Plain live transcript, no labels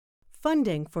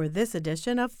Funding for this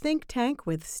edition of Think Tank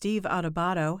with Steve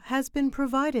Adubato has been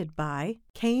provided by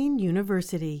Kean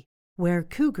University, where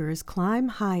cougars climb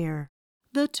higher.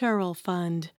 The Turrell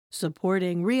Fund,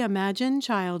 supporting Reimagine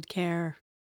Childcare.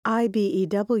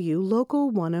 IBEW Local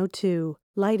 102,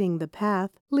 lighting the path,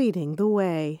 leading the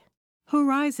way.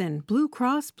 Horizon Blue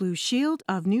Cross Blue Shield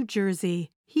of New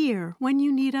Jersey, here when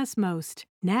you need us most,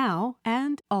 now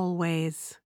and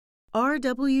always.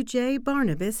 RWJ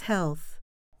Barnabas Health.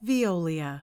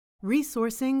 Veolia,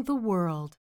 resourcing the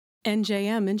world.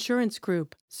 NJM Insurance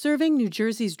Group, serving New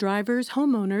Jersey's drivers,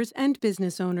 homeowners, and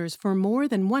business owners for more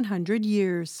than 100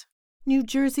 years. New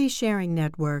Jersey Sharing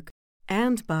Network,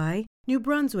 and by New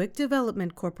Brunswick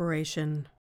Development Corporation.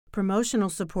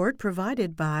 Promotional support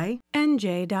provided by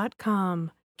NJ.com,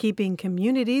 keeping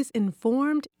communities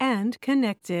informed and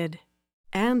connected.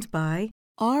 And by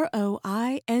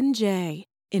ROINJ,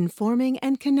 informing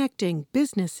and connecting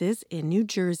businesses in New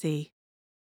Jersey.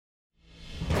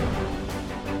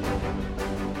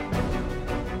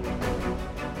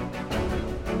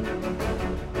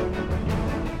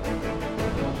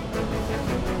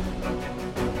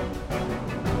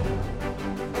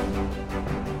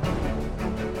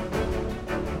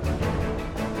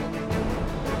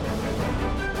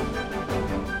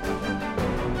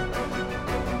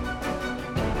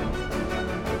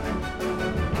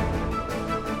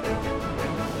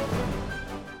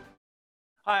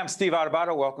 Hi, I'm Steve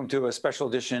Adubato. Welcome to a special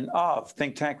edition of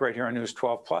Think Tank right here on News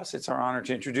 12 Plus. It's our honor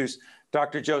to introduce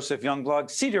Dr. Joseph Youngblood,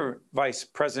 Senior Vice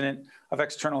President of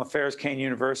External Affairs, Kean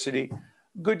University.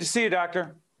 Good to see you,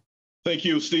 Doctor. Thank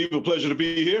you, Steve. A pleasure to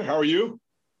be here. How are you?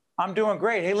 I'm doing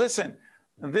great. Hey, listen,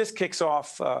 this kicks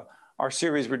off our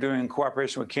series we're doing in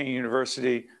cooperation with Kean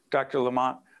University. Dr.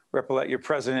 Lamont Repollet, your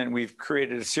president. We've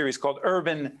created a series called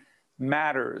Urban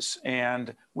Matters,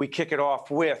 and we kick it off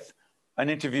with an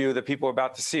interview that people are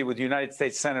about to see with United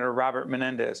States Senator Robert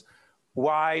Menendez.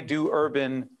 Why do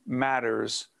urban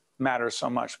matters matter so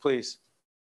much? Please.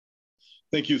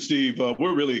 Thank you, Steve.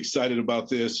 We're really excited about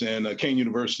this, and Kean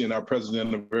University and our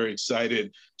president are very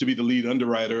excited to be the lead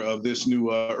underwriter of this new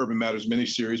Urban Matters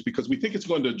miniseries because we think it's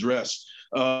going to address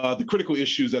the critical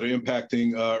issues that are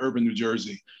impacting urban New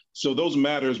Jersey. So those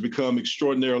matters become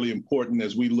extraordinarily important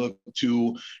as we look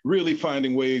to really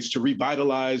finding ways to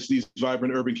revitalize these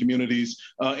vibrant urban communities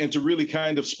and to really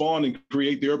kind of spawn and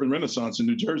create the urban renaissance in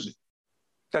New Jersey.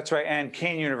 That's right. And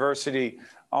Kean University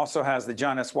also has the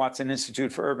John S. Watson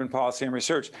Institute for Urban Policy and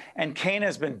Research. And Kean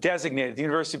has been designated, the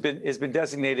university has been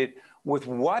designated with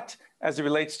what as it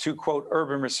relates to, quote,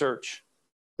 urban research?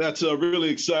 That's really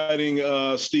exciting,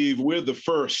 Steve. We're the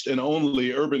first and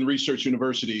only urban research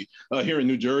university here in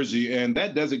New Jersey, and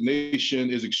that designation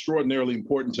is extraordinarily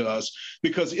important to us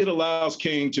because it allows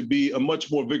Kean to be a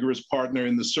much more vigorous partner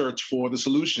in the search for the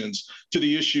solutions to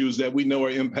the issues that we know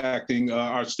are impacting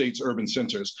our state's urban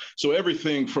centers. So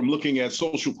everything from looking at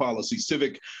social policy,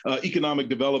 civic, economic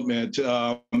development,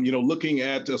 looking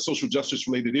at social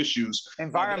justice-related issues.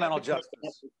 Environmental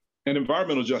justice. And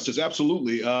environmental justice,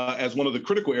 absolutely, as one of the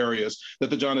critical areas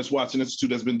that the John S. Watson Institute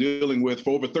has been dealing with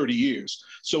for over 30 years.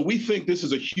 So we think this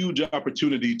is a huge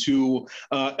opportunity to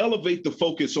elevate the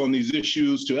focus on these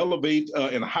issues, to elevate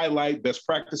and highlight best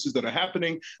practices that are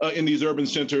happening in these urban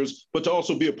centers, but to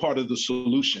also be a part of the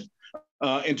solution.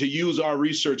 And to use our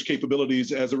research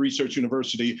capabilities as a research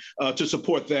university to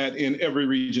support that in every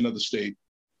region of the state.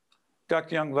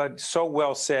 Dr. Youngblood, so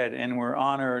well said, and we're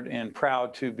honored and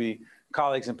proud to be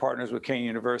colleagues and partners with Kean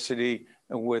University,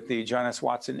 with the John S.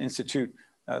 Watson Institute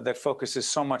that focuses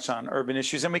so much on urban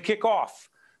issues. And we kick off,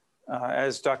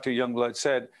 as Dr. Youngblood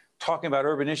said, talking about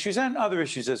urban issues and other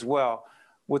issues as well,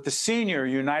 with the senior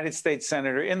United States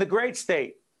Senator in the great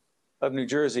state of New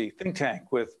Jersey, Think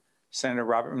Tank with Senator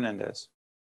Robert Menendez.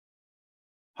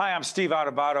 Hi, I'm Steve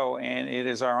Adubato, and it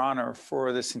is our honor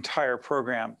for this entire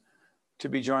program to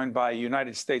be joined by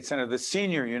United States Senator, the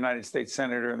senior United States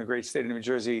Senator in the great state of New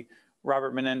Jersey.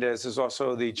 Robert Menendez is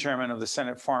also the chairman of the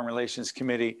Senate Foreign Relations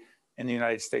Committee in the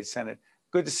United States Senate.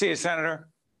 Good to see you, Senator.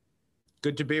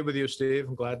 Good to be with you, Steve.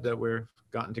 I'm glad that we're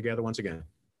gotten together once again.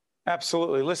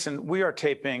 Absolutely. Listen, we are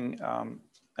taping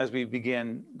as we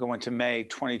begin going to May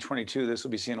 2022. This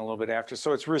will be seen a little bit after.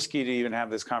 So it's risky to even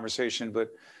have this conversation. But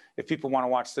if people want to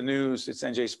watch the news, it's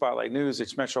NJ Spotlight News,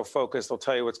 it's Metro Focus. They'll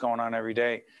tell you what's going on every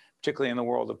day, particularly in the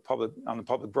world of on the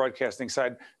public broadcasting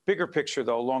side. Bigger picture,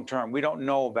 though, long term, we don't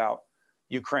know about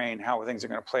Ukraine, how things are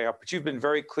going to play out. But you've been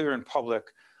very clear in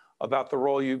public about the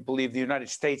role you believe the United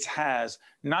States has,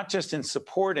 not just in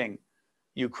supporting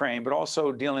Ukraine, but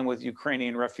also dealing with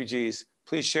Ukrainian refugees.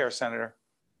 Please share, Senator.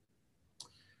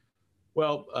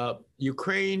 Well,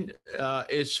 Ukraine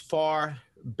is far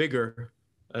bigger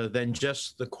than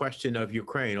just the question of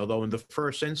Ukraine. Although in the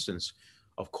first instance,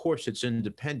 of course, its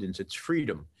independence, its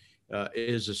freedom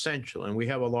is essential. And we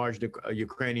have a large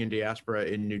Ukrainian diaspora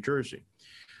in New Jersey.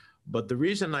 But the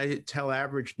reason I tell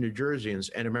average New Jerseyans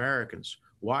and Americans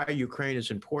why Ukraine is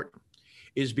important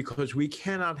is because we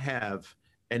cannot have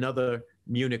another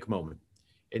Munich moment.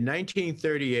 In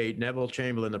 1938, Neville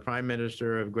Chamberlain, the Prime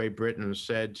Minister of Great Britain,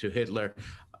 said to Hitler,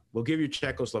 "We'll give you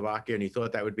Czechoslovakia," and he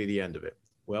thought that would be the end of it.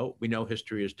 Well, we know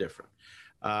history is different.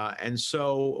 And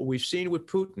so we've seen with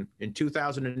Putin. In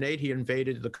 2008, he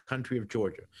invaded the country of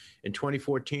Georgia. In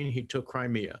 2014, he took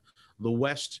Crimea. The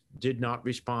West did not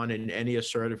respond in any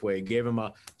assertive way. It gave him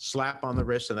a slap on the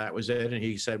wrist, and that was it. And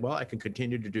he said, well, I can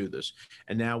continue to do this.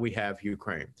 And now we have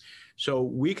Ukraine. So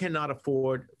we cannot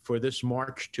afford for this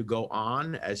march to go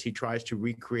on as he tries to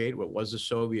recreate what was the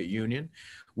Soviet Union.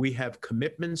 We have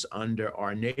commitments under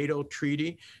our NATO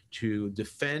treaty to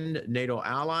defend NATO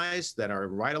allies that are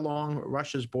right along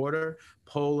Russia's border,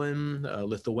 Poland,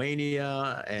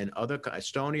 Lithuania, and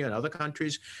Estonia and other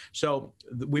countries. So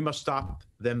we must stop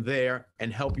them there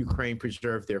and help Ukraine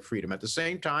preserve their freedom. At the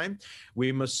same time,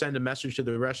 we must send a message to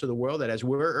the rest of the world that as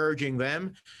we're urging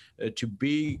them to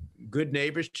be good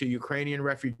neighbors to Ukrainian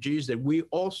refugees, that we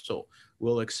also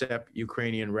will accept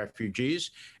Ukrainian refugees.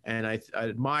 And I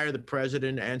admire the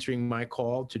president answering my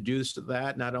call to do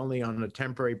that, not only on a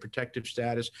temporary protective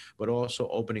status, but also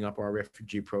opening up our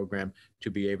refugee program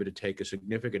to be able to take a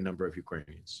significant number of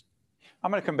Ukrainians. I'm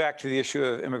going to come back to the issue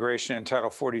of immigration and Title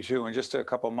 42 in just a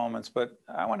couple of moments, but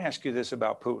I want to ask you this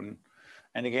about Putin.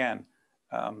 And again,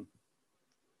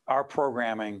 our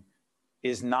programming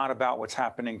is not about what's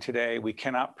happening today. We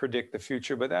cannot predict the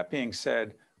future. But that being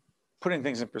said, putting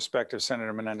things in perspective,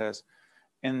 Senator Menendez,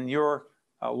 in your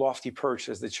lofty perch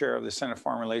as the chair of the Senate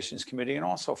Foreign Relations Committee, and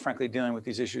also, frankly, dealing with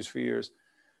these issues for years,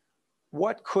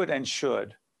 what could and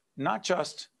should, not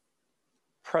just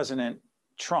President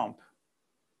Trump,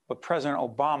 but President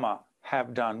Obama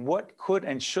have done? What could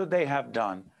and should they have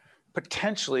done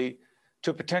potentially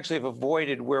have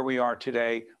avoided where we are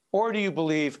today? Or do you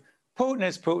believe Putin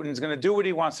is going to do what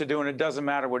he wants to do, and it doesn't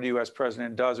matter what a U.S.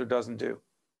 president does or doesn't do?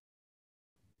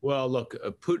 Well, look,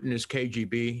 Putin is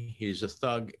KGB. He's a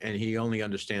thug, and he only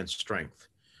understands strength.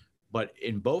 But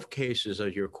in both cases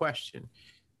of your question,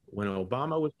 when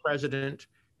Obama was president,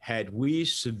 had we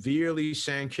severely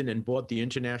sanctioned and brought the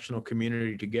international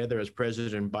community together as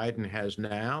President Biden has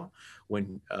now,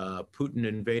 when Putin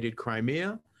invaded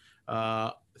Crimea,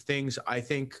 things, I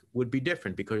think, would be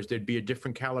different because there'd be a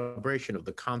different calibration of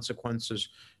the consequences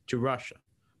to Russia.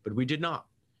 But we did not.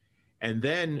 And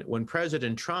then when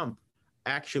President Trump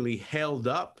actually held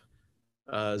up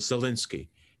Zelensky,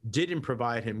 didn't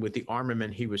provide him with the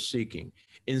armament he was seeking,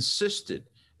 insisted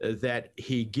that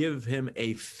he give him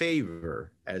a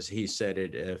favor, as he said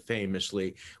it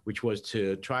famously, which was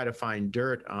to try to find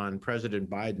dirt on President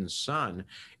Biden's son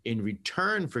in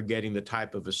return for getting the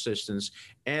type of assistance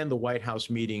and the White House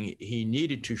meeting he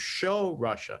needed to show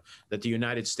Russia that the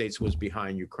United States was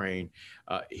behind Ukraine.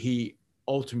 He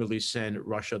ultimately sent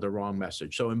Russia the wrong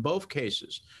message. So in both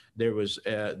cases, there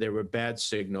were bad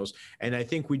signals, and I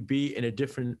think we'd be in a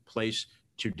different place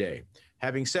today.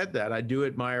 Having said that, I do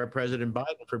admire President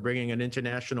Biden for bringing an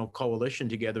international coalition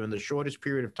together in the shortest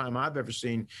period of time I've ever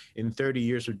seen in 30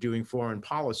 years of doing foreign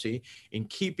policy, in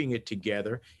keeping it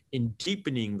together, in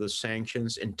deepening the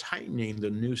sanctions, and tightening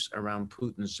the noose around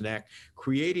Putin's neck,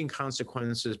 creating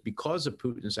consequences because of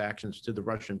Putin's actions to the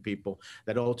Russian people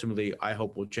that ultimately, I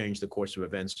hope, will change the course of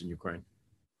events in Ukraine.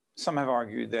 Some have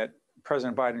argued that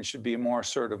President Biden should be more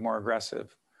assertive, more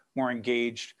aggressive, more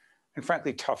engaged, and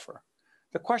frankly, tougher.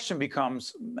 The question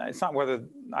becomes, it's not whether,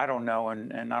 I don't know,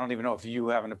 and I don't even know if you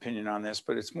have an opinion on this,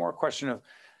 but it's more a question of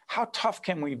how tough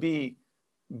can we be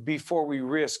before we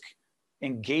risk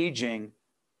engaging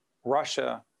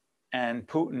Russia and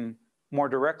Putin more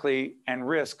directly and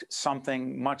risk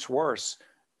something much worse,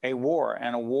 a war,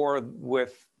 and a war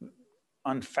with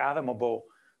unfathomable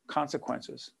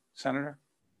consequences. Senator?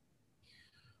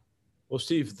 Well,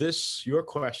 Steve, your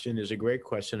question is a great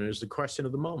question, and is the question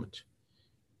of the moment.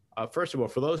 First of all,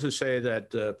 for those who say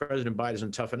that President Biden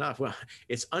isn't tough enough, well,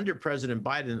 it's under President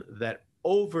Biden that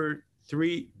over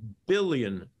 $3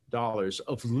 billion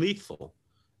of lethal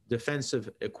defensive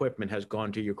equipment has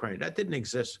gone to Ukraine. That didn't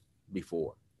exist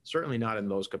before, certainly not in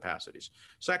those capacities.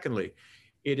 Secondly,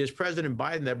 it is President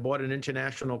Biden that brought an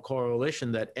international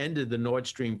coalition that ended the Nord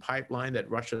Stream pipeline that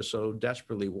Russia so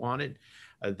desperately wanted,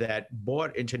 that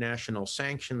brought international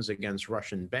sanctions against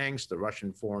Russian banks, the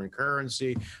Russian foreign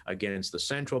currency, against the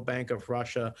Central Bank of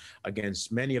Russia,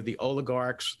 against many of the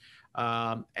oligarchs.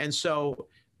 And so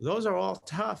Those are all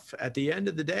tough. At the end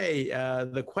of the day,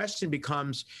 the question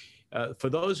becomes, for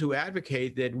those who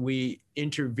advocate that we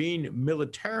intervene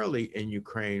militarily in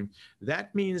Ukraine,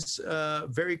 that means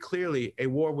very clearly a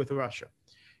war with Russia.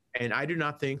 And I do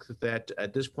not think that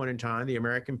at this point in time, the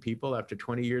American people, after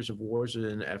 20 years of wars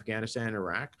in Afghanistan and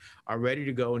Iraq, are ready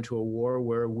to go into a war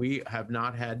where we have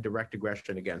not had direct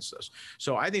aggression against us.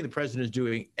 So I think the president is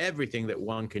doing everything that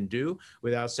one can do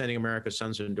without sending America's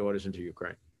sons and daughters into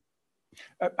Ukraine.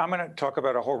 I'm going to talk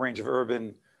about a whole range of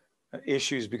urban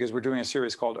issues because we're doing a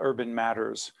series called Urban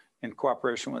Matters in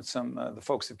cooperation with some the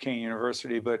folks at Kean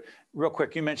University. But real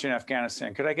quick, you mentioned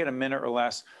Afghanistan. Could I get a minute or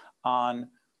less on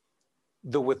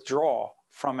the withdrawal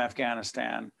from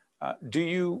Afghanistan? Do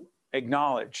you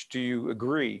acknowledge, do you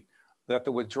agree that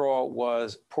the withdrawal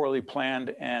was poorly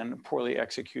planned and poorly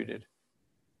executed?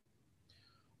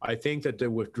 I think that the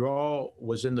withdrawal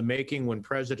was in the making when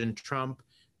President Trump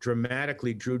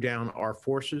dramatically drew down our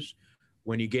forces,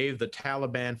 when he gave the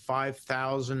Taliban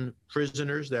 5,000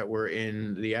 prisoners that were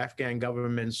in the Afghan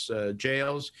government's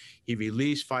jails. He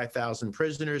released 5,000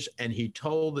 prisoners, and he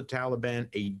told the Taliban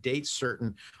a date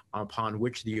certain upon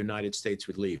which the United States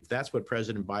would leave. That's what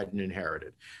President Biden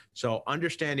inherited. So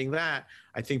understanding that,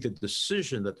 I think the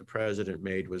decision that the president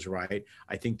made was right.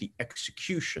 I think the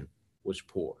execution was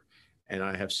poor. And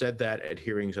I have said that at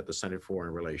hearings at the Senate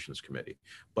Foreign Relations Committee.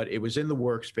 But it was in the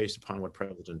works based upon what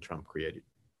President Trump created.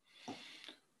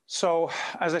 So,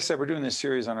 as I said, we're doing this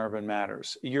series on urban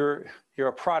matters. You're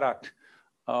a product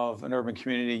of an urban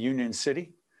community, Union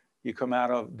City. You come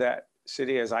out of that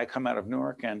city, as I come out of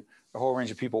Newark, and a whole range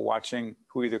of people watching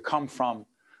who either come from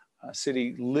a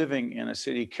city, living in a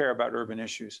city, care about urban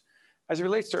issues. As it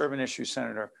relates to urban issues,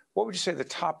 Senator, what would you say the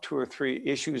top 2 or 3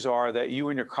 issues are that you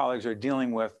and your colleagues are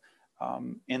dealing with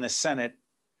in the Senate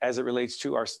as it relates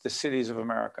to the cities of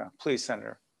America? Please,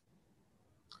 Senator.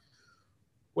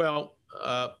 Well,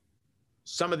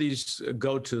 some of these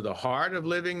go to the heart of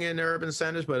living in urban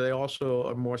centers, but they also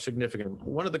are more significant.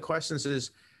 One of the questions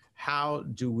is, how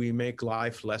do we make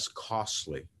life less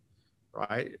costly,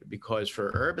 right? Because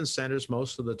for urban centers,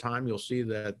 most of the time, you'll see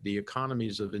that the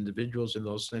economies of individuals in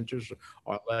those centers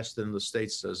are less than the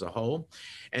states as a whole.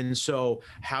 And so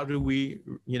how do we,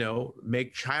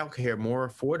 make childcare more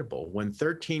affordable? When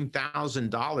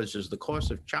 $13,000 is the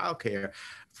cost of childcare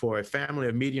for a family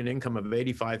of median income of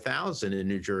 $85,000 in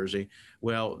New Jersey,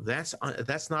 well, that's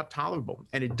not tolerable.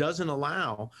 And it doesn't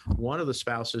allow one of the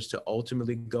spouses to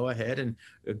ultimately go ahead and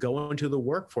go into the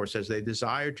workforce as they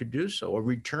desire to do so, or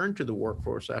return to the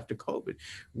workforce after COVID.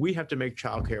 We have to make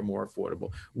childcare more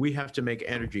affordable. We have to make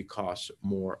energy costs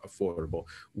more affordable.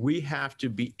 We have to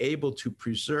be able to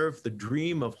preserve the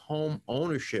dream of home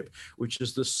ownership, which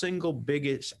is the single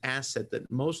biggest asset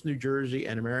that most New Jersey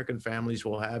and American families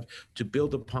will have to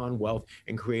build upon wealth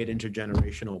and create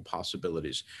intergenerational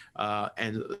possibilities.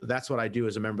 And that's what I do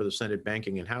as a member of the Senate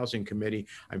Banking and Housing Committee.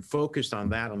 I'm focused on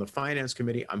that. On the Finance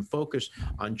Committee, I'm focused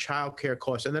on child care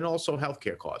costs and then also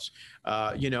healthcare costs.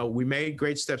 We made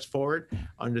great steps forward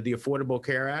under the Affordable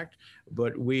Care Act,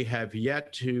 but we have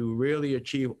yet to really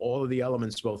achieve all of the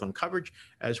elements, both on coverage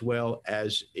as well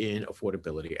as in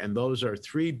affordability. And those are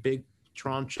 3 big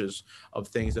tranches of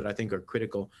things that I think are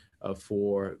critical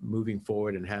for moving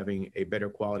forward and having a better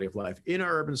quality of life in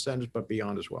our urban centers, but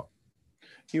beyond as well.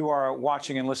 You are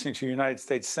watching and listening to United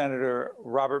States Senator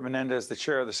Robert Menendez, the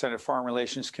chair of the Senate Foreign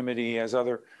Relations Committee. He has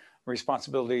other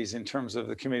responsibilities in terms of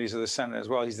the committees of the Senate as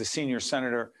well. He's the senior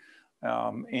senator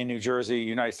in New Jersey,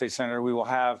 United States Senator. We will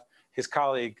have his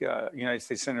colleague, United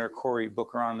States Senator Cory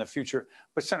Booker, on in the future.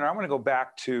 But Senator, I want to go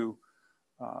back to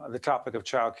the topic of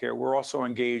childcare. We're also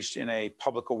engaged in a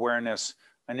public awareness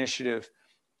initiative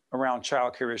around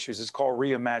childcare issues. It's called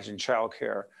Reimagine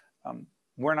Childcare.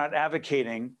 We're not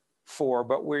advocating for,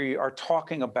 but we are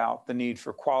talking about the need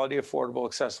for quality, affordable,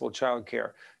 accessible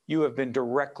childcare. You have been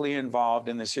directly involved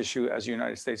in this issue as a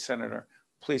United States Senator.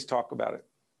 Please talk about it.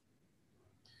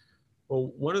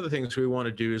 Well, one of the things we want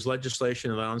to do is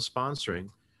legislation around sponsoring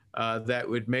that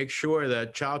would make sure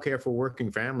that childcare for working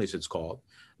families, it's called,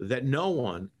 that no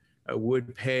one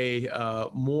would pay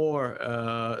more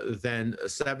than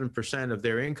 7% of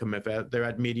their income if they're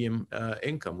at medium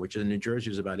income, which in New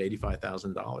Jersey is about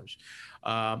 $85,000.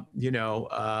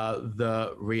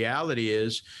 The reality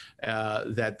is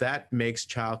that makes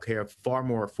childcare far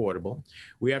more affordable.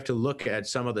 We have to look at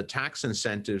some of the tax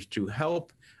incentives to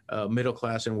help middle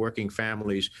class and working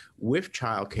families with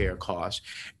childcare costs.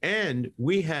 And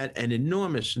we had an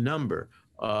enormous number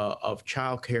of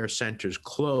childcare centers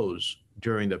close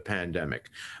during the pandemic.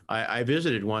 I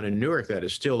visited one in Newark that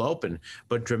is still open,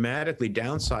 but dramatically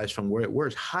downsized from where it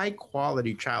was. High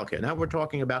quality childcare. Now we're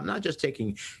talking about not just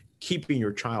taking keeping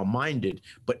your child minded,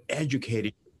 but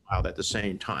educating your child at the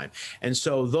same time. And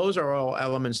so those are all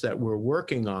elements that we're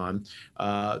working on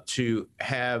to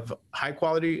have high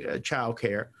quality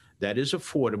childcare that is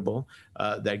affordable,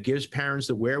 that gives parents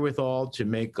the wherewithal to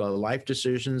make life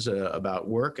decisions about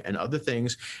work and other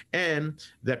things, and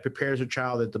that prepares a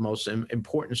child at the most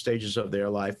important stages of their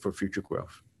life for future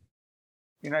growth.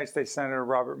 United States Senator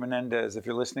Robert Menendez, if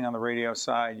you're listening on the radio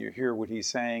side, you hear what he's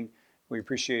saying. We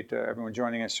appreciate everyone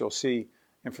joining us. You'll see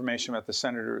information about the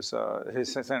senator's,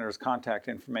 his senator's contact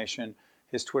information,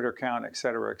 his Twitter account, et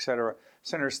cetera, et cetera.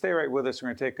 Senator, stay right with us.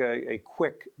 We're going to take a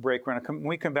quick break. When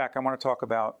we come back, I want to talk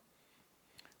about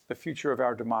the future of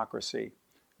our democracy.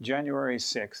 January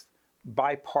 6th,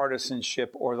 bipartisanship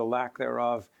or the lack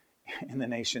thereof in the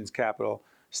nation's capital.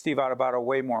 Steve Adubato,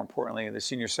 way more importantly, the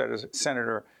senior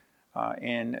senator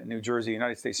in New Jersey,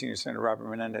 United States Senior Senator Robert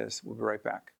Menendez. We'll be right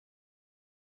back.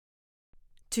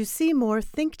 To see more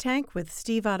Think Tank with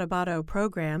Steve Adubato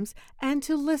programs and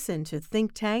to listen to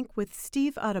Think Tank with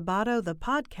Steve Adubato, the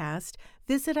podcast,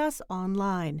 visit us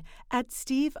online at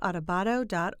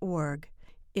steveadubato.org.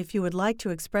 If you would like to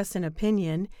express an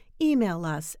opinion, email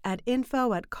us at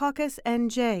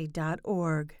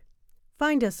info@caucusnj.org.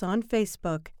 Find us on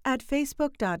Facebook at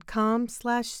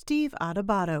facebook.com/Steve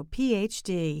Adubato,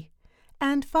 PhD,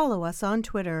 and follow us on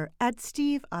Twitter at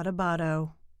Steve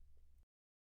Adubato.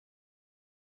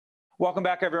 Welcome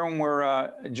back, everyone.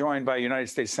 We're joined by United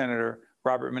States Senator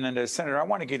Robert Menendez. Senator, I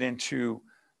want to get into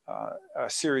a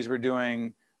series we're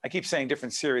doing. I keep saying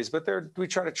different series, but we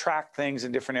try to track things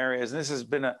in different areas. And this has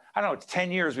been, I don't know, it's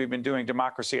 10 years we've been doing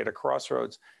Democracy at a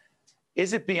Crossroads.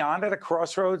 Is it beyond at a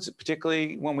crossroads,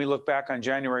 particularly when we look back on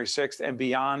January 6th and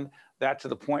beyond that to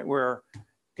the point where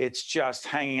it's just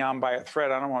hanging on by a thread?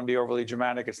 I don't want to be overly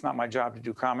dramatic. It's not my job to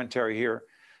do commentary here.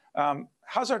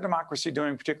 How's our democracy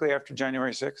doing, particularly after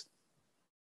January 6th?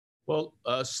 Well,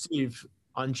 Steve,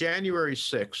 on January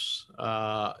 6th,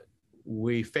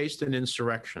 we faced an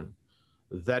insurrection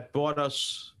that brought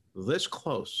us this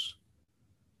close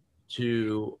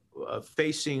to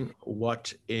facing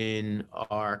what in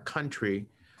our country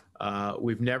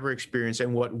we've never experienced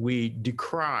and what we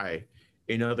decry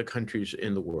in other countries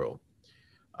in the world.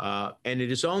 And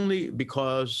it is only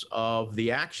because of the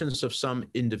actions of some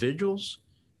individuals,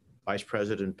 Vice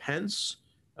President Pence,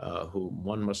 who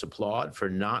one must applaud for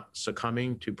not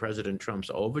succumbing to President Trump's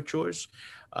overtures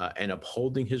and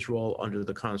upholding his role under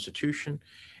the Constitution,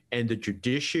 and the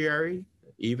judiciary,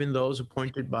 even those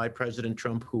appointed by President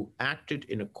Trump, who acted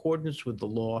in accordance with the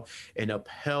law and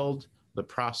upheld the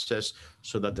process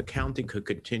so that the counting could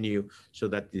continue, so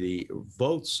that the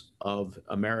votes of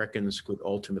Americans could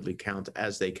ultimately count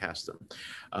as they cast them.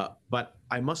 But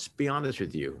I must be honest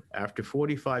with you, after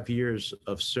 45 years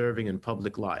of serving in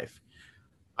public life,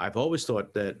 I've always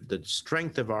thought that the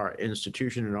strength of our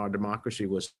institution and our democracy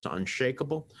was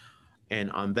unshakable. And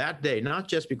on that day, not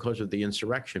just because of the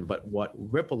insurrection, but what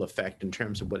ripple effect in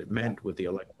terms of what it meant with the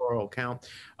electoral count,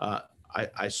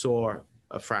 I saw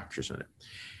fractures in it.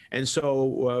 And so,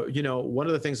 one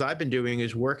of the things I've been doing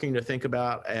is working to think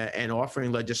about and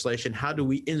offering legislation. How do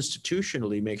we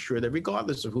institutionally make sure that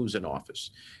regardless of who's in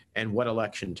office and what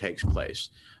election takes place,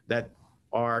 that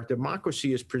our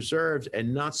democracy is preserved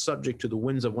and not subject to the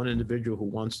whims of one individual who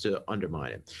wants to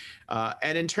undermine it.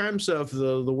 And in terms of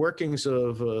the workings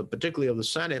of, particularly of the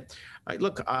Senate,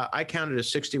 I counted as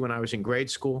 60 when I was in grade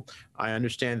school. I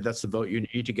understand that's the vote you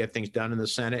need to get things done in the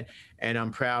Senate. And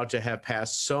I'm proud to have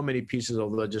passed so many pieces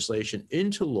of legislation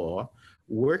into law,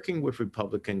 working with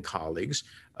Republican colleagues.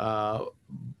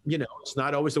 It's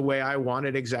not always the way I want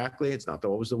it exactly. It's not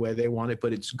always the way they want it,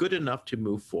 but it's good enough to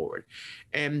move forward.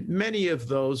 And many of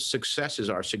those successes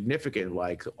are significant,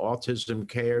 like Autism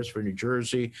Cares for New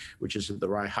Jersey, which is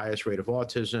the highest rate of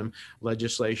autism,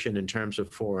 legislation in terms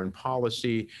of foreign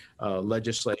policy,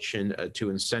 legislation to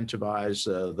incentivize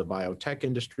the biotech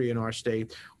industry in our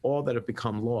state, all that have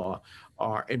become law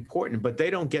are important, but they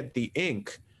don't get the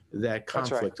ink that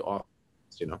conflict offers.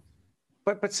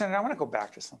 But Senator, I want to go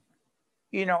back to something.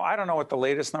 I don't know what the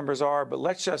latest numbers are, but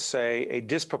let's just say a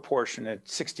disproportionate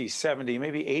 60, 70,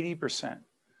 maybe 80%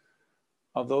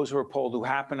 of those who are polled who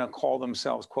happen to call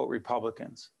themselves, quote,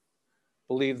 Republicans,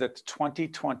 believe that the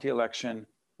 2020 election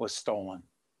was stolen,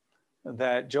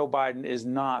 that Joe Biden is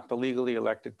not the legally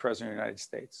elected president of the United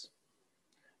States.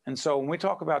 And so when we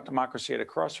talk about democracy at a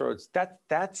crossroads,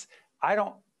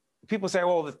 people say,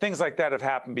 well, the things like that have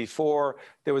happened before.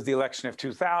 There was the election of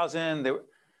 2000.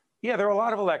 There are a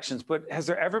lot of elections, but has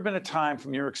there ever been a time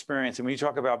from your experience, and when you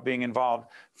talk about being involved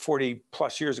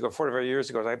 45 years ago,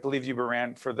 I believe you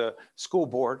ran for the school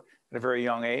board at a very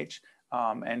young age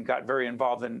and got very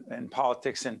involved in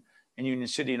politics and in Union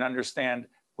City and understand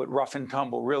what rough and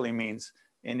tumble really means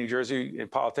in New Jersey in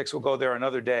politics. We'll go there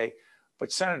another day.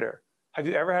 But Senator, have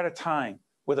you ever had a time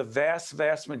where the vast,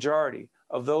 vast majority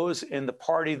of those in the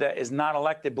party that is not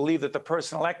elected believe that the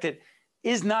person elected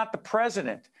is not the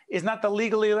president, is not the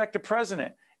legally elected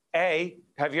president? A,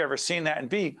 have you ever seen that? And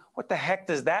B, what the heck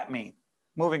does that mean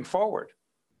moving forward?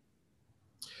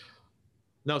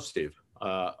 No, Steve.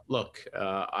 Look,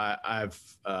 I've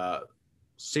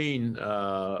seen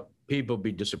people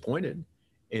be disappointed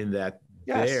in that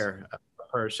their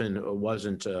person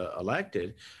wasn't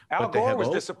elected. Al Gore was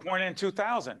disappointed in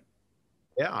 2000.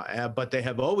 Yeah, but they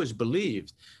have always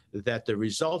believed that the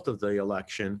result of the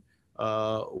election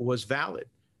was valid,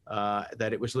 that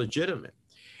it was legitimate.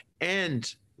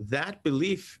 And that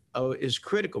belief is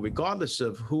critical, regardless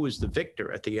of who is the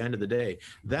victor at the end of the day.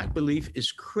 That belief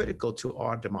is critical to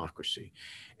our democracy.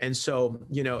 And so,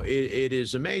 it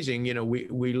is amazing.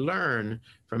 We learn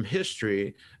from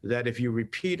history that if you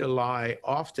repeat a lie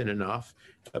often enough,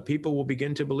 people will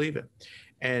begin to believe it.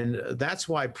 And that's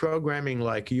why programming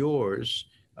like yours,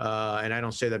 and I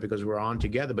don't say that because we're on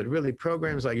together, but really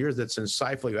programs like yours that's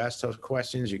insightful, you ask tough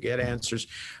questions, you get answers,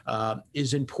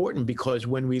 is important, because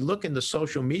when we look in the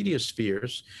social media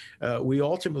spheres, we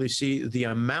ultimately see the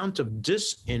amount of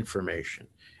disinformation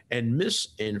and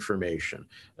misinformation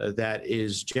that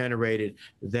is generated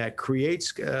that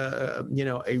creates, a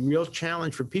real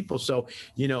challenge for people. So,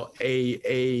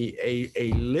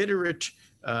 a literate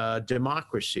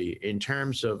democracy in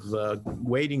terms of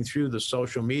wading through the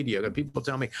social media. People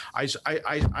tell me, I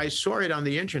saw it on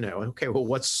the internet. Okay, well,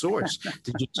 what source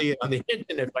did you see it on the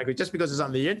internet? Like, just because it's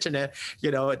on the internet,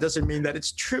 it doesn't mean that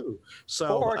it's true.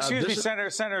 So, or excuse me,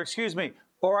 Senator, excuse me.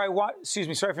 Excuse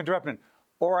me, sorry for interrupting.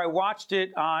 Or I watched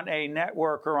it on a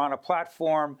network or on a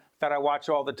platform that I watch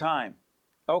all the time.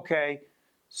 Okay.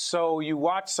 So you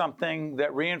watch something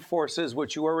that reinforces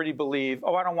what you already believe.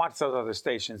 Oh, I don't watch those other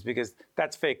stations because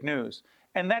that's fake news.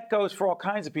 And that goes for all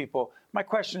kinds of people. My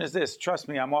question is this, trust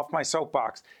me, I'm off my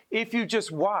soapbox. If you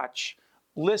just watch,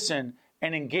 listen,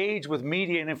 and engage with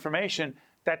media and information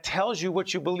that tells you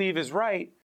what you believe is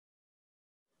right.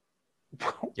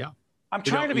 Yeah. I'm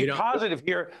trying to be positive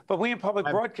here, but we in public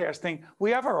broadcasting,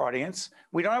 we have our audience.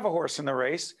 We don't have a horse in the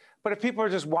race. But if people are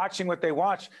just watching what they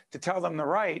watch to tell them the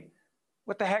right,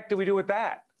 what the heck do we do with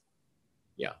that?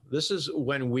 Yeah, this is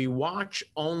when we watch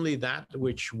only that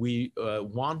which we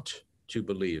want to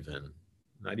believe in,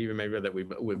 not even maybe that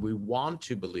we want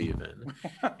to believe in,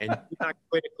 and do not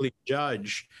critically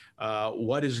judge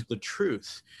what is the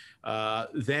truth,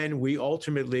 then we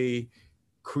ultimately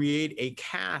create a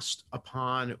cast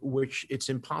upon which it's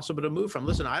impossible to move from.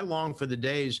 Listen, I long for the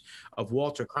days of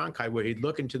Walter Cronkite where he'd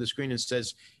look into the screen and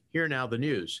says, "Here now the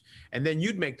news," and then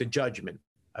you'd make the judgment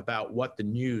about what the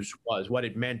news was, what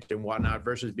it meant and whatnot,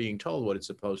 versus being told what it's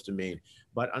supposed to mean.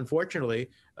 But unfortunately,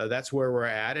 that's where we're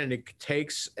at. And it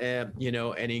takes, an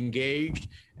engaged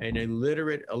and a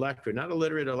literate electorate, not a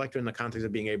literate electorate in the context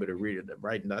of being able to read it,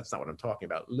 right? And that's not what I'm talking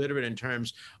about. Literate in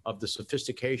terms of the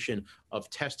sophistication of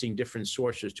testing different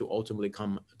sources to ultimately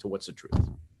come to what's the truth.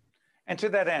 And to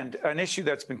that end, an issue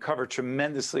that's been covered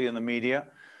tremendously in the media,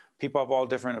 people have all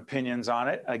different opinions on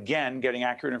it. Again, getting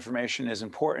accurate information is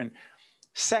important.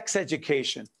 Sex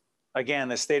education. Again,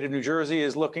 the state of New Jersey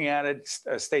is looking at it,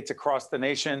 states across the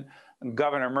nation,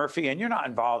 Governor Murphy, and you're not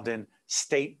involved in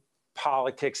state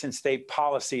politics and state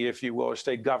policy, if you will, or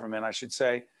state government, I should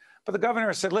say. But the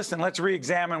governor said, listen, let's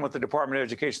re-examine what the Department of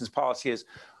Education's policy is.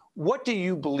 What do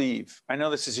you believe? I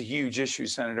know this is a huge issue,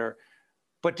 Senator,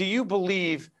 but do you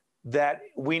believe that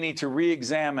we need to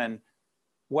re-examine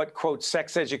what, quote,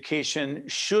 sex education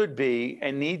should be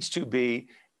and needs to be,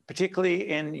 particularly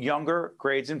in younger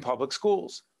grades in public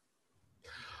schools?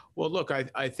 Well, look,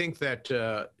 I think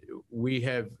that we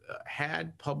have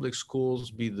had public schools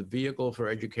be the vehicle for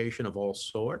education of all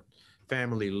sort,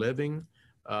 family living.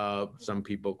 Some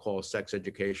people call sex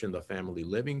education the family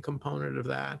living component of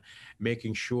that,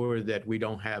 making sure that we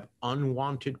don't have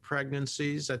unwanted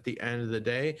pregnancies at the end of the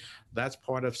day. That's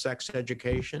part of sex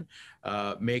education.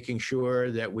 Making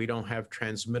sure that we don't have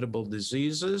transmittable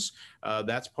diseases.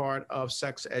 That's part of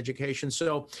sex education.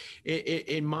 So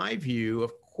in my view,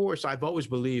 of course, I've always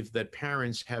believed that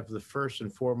parents have the first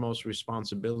and foremost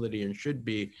responsibility and should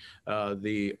be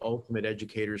the ultimate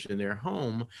educators in their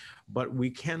home. But we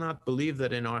cannot believe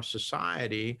that in our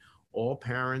society, all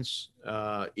parents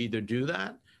either do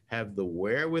that, have the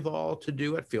wherewithal to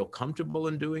do it, feel comfortable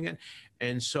in doing it.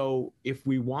 And so if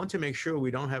we want to make sure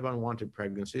we don't have unwanted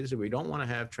pregnancies, if we don't want to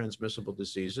have transmissible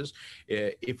diseases,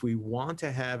 if we want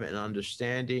to have an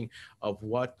understanding of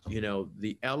what,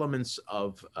 the elements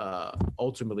of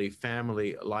ultimately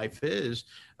family life is,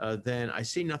 then I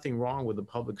see nothing wrong with the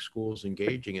public schools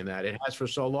engaging in that. It has for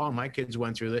so long. My kids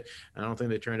went through it, and I don't think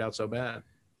they turned out so bad.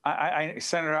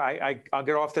 Senator, I'll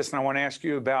get off this, and I want to ask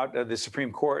you about the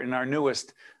Supreme Court and our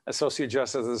newest Associate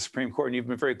Justice of the Supreme Court, and you've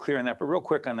been very clear on that. But real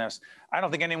quick on this, I don't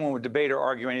think anyone would debate or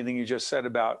argue anything you just said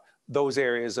about those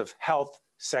areas of health,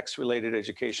 sex-related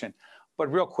education.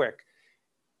 But real quick,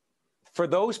 for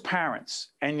those parents,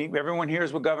 and everyone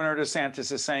hears what Governor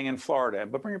DeSantis is saying in Florida,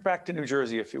 but bring it back to New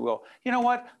Jersey, if you will. You know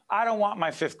what? I don't want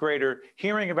my fifth grader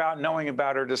hearing about, knowing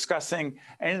about, or discussing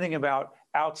anything about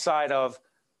outside of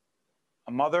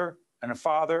a mother and a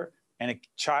father and a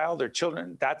child or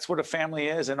children. That's what a family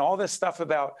is. And all this stuff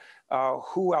about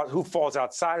who falls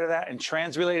outside of that and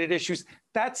trans-related issues,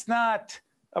 that's not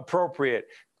appropriate.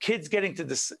 Kids getting to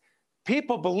this,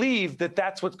 people believe that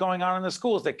that's what's going on in the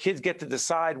schools, that kids get to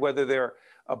decide whether they're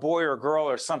a boy or a girl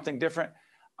or something different.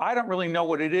 I don't really know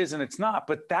what it is, and it's not,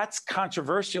 but that's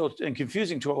controversial and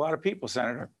confusing to a lot of people,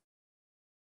 Senator.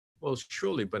 Well,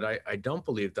 surely, but I don't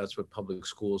believe that's what public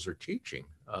schools are teaching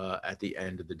at the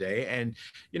end of the day. And,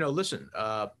 listen,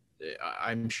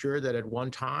 I'm sure that at one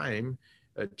time,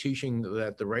 teaching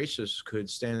that the races could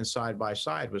stand side by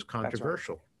side was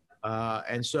controversial. Right.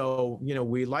 And so,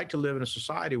 we like to live in a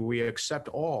society where we accept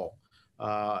all.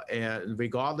 And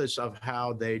regardless of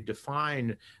how they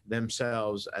define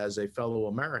themselves as a fellow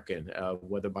American,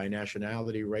 whether by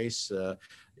nationality, race,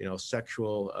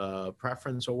 sexual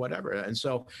preference or whatever. And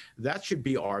so that should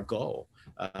be our goal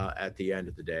at the end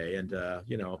of the day. And,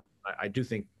 I do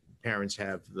think parents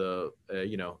have the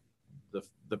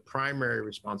primary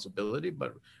responsibility,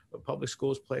 but public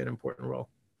schools play an important role.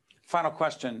 Final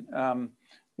question.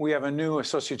 We have a new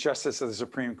Associate Justice of the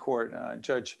Supreme Court,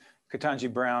 Judge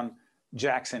Ketanji Brown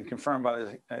Jackson, confirmed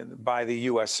by the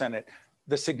U.S. Senate.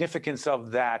 The significance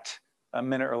of that, a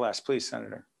minute or less, please,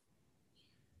 Senator.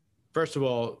 First of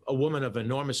all, a woman of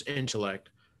enormous intellect,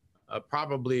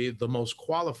 probably the most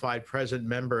qualified present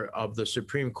member of the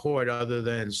Supreme Court, other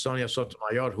than Sonia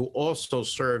Sotomayor, who also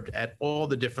served at all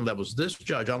the different levels. This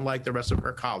judge, unlike the rest of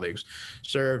her colleagues,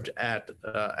 served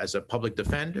as a public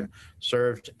defender,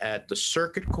 served at the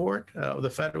circuit court of the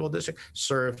federal district,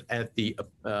 served at the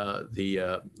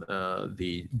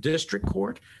district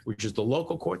court, which is the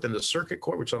local court, then the circuit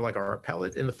court, which are like our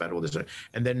appellate in the federal district,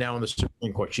 and then now in the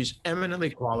Supreme Court. She's eminently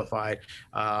qualified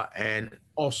and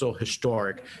also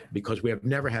historic, because we have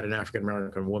never had an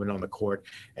African-American woman on the court.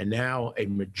 And now a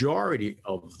majority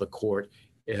of the court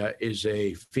is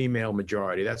a female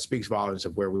majority. That speaks volumes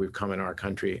of where we've come in our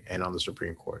country and on the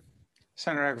Supreme Court.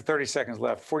 Senator, I have 30 seconds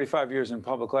left. 45 years in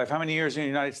public life. How many years in the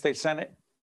United States Senate?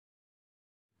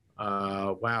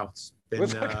 Wow. It's been,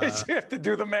 you have to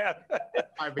do the math.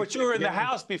 But you were in the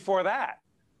House before that.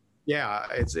 Yeah,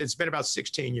 it's been about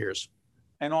 16 years.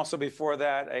 And also before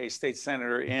that, a state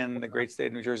senator in the great state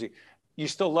of New Jersey. You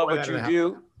still love what you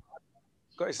do?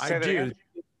 Go ahead, I do.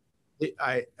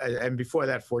 And before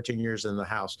that, 14 years in the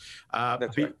House.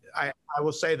 That's right. I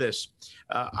will say this.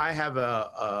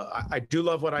 I do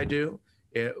love what I do.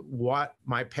 What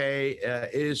my pay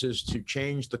is to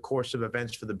change the course of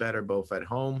events for the better, both at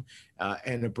home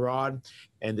and abroad.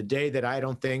 And the day that I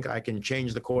don't think I can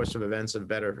change the course of events and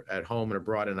better at home and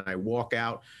abroad, and I walk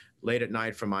out late at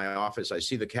night from my office, I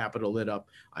see the Capitol lit up,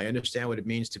 I understand what it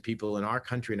means to people in our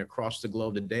country and across the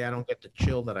globe. The day I don't get the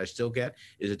chill that I still get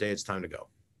is the day it's time to go.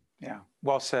 Yeah,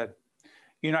 well said.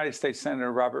 United States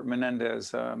Senator Robert Menendez,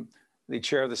 the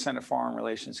chair of the Senate Foreign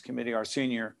Relations Committee, our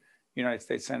senior United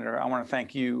States Senator. I want to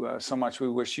thank you so much. We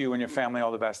wish you and your family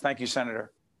all the best. Thank you,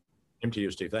 Senator. Same to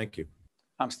you, Steve. Thank you.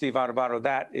 I'm Steve Adubato.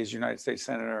 That is United States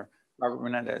Senator Robert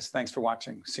Menendez. Thanks for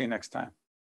watching. See you next time.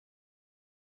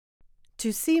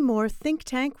 To see more Think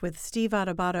Tank with Steve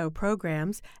Adubato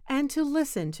programs and to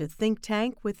listen to Think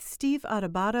Tank with Steve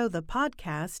Adubato, the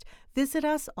podcast, visit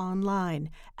us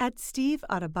online at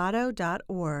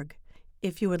steveadubato.org.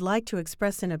 If you would like to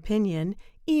express an opinion,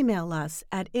 email us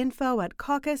at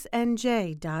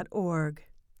info@caucusnj.org.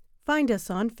 Find us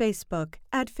on Facebook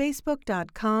at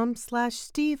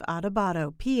facebook.com/Steve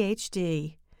Adubato,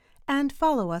 PhD, and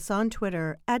follow us on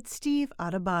Twitter at Steve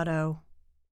Adubato.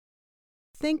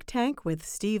 Think Tank with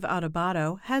Steve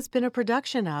Adubato has been a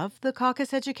production of the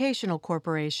Caucus Educational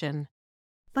Corporation.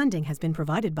 Funding has been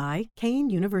provided by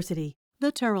Kean University,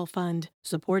 the Turrell Fund,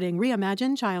 supporting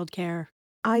Reimagine Childcare,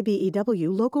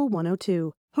 IBEW Local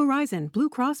 102, Horizon Blue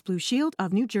Cross Blue Shield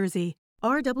of New Jersey,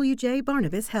 RWJ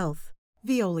Barnabas Health,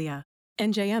 Veolia,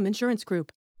 NJM Insurance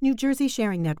Group, New Jersey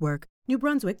Sharing Network, New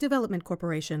Brunswick Development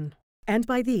Corporation, and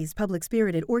by these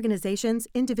public-spirited organizations,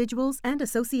 individuals, and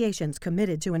associations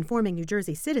committed to informing New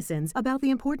Jersey citizens about the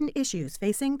important issues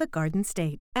facing the Garden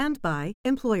State, and by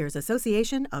Employers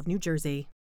Association of New Jersey.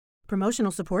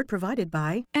 Promotional support provided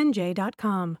by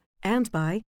NJ.com and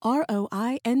by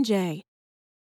ROINJ,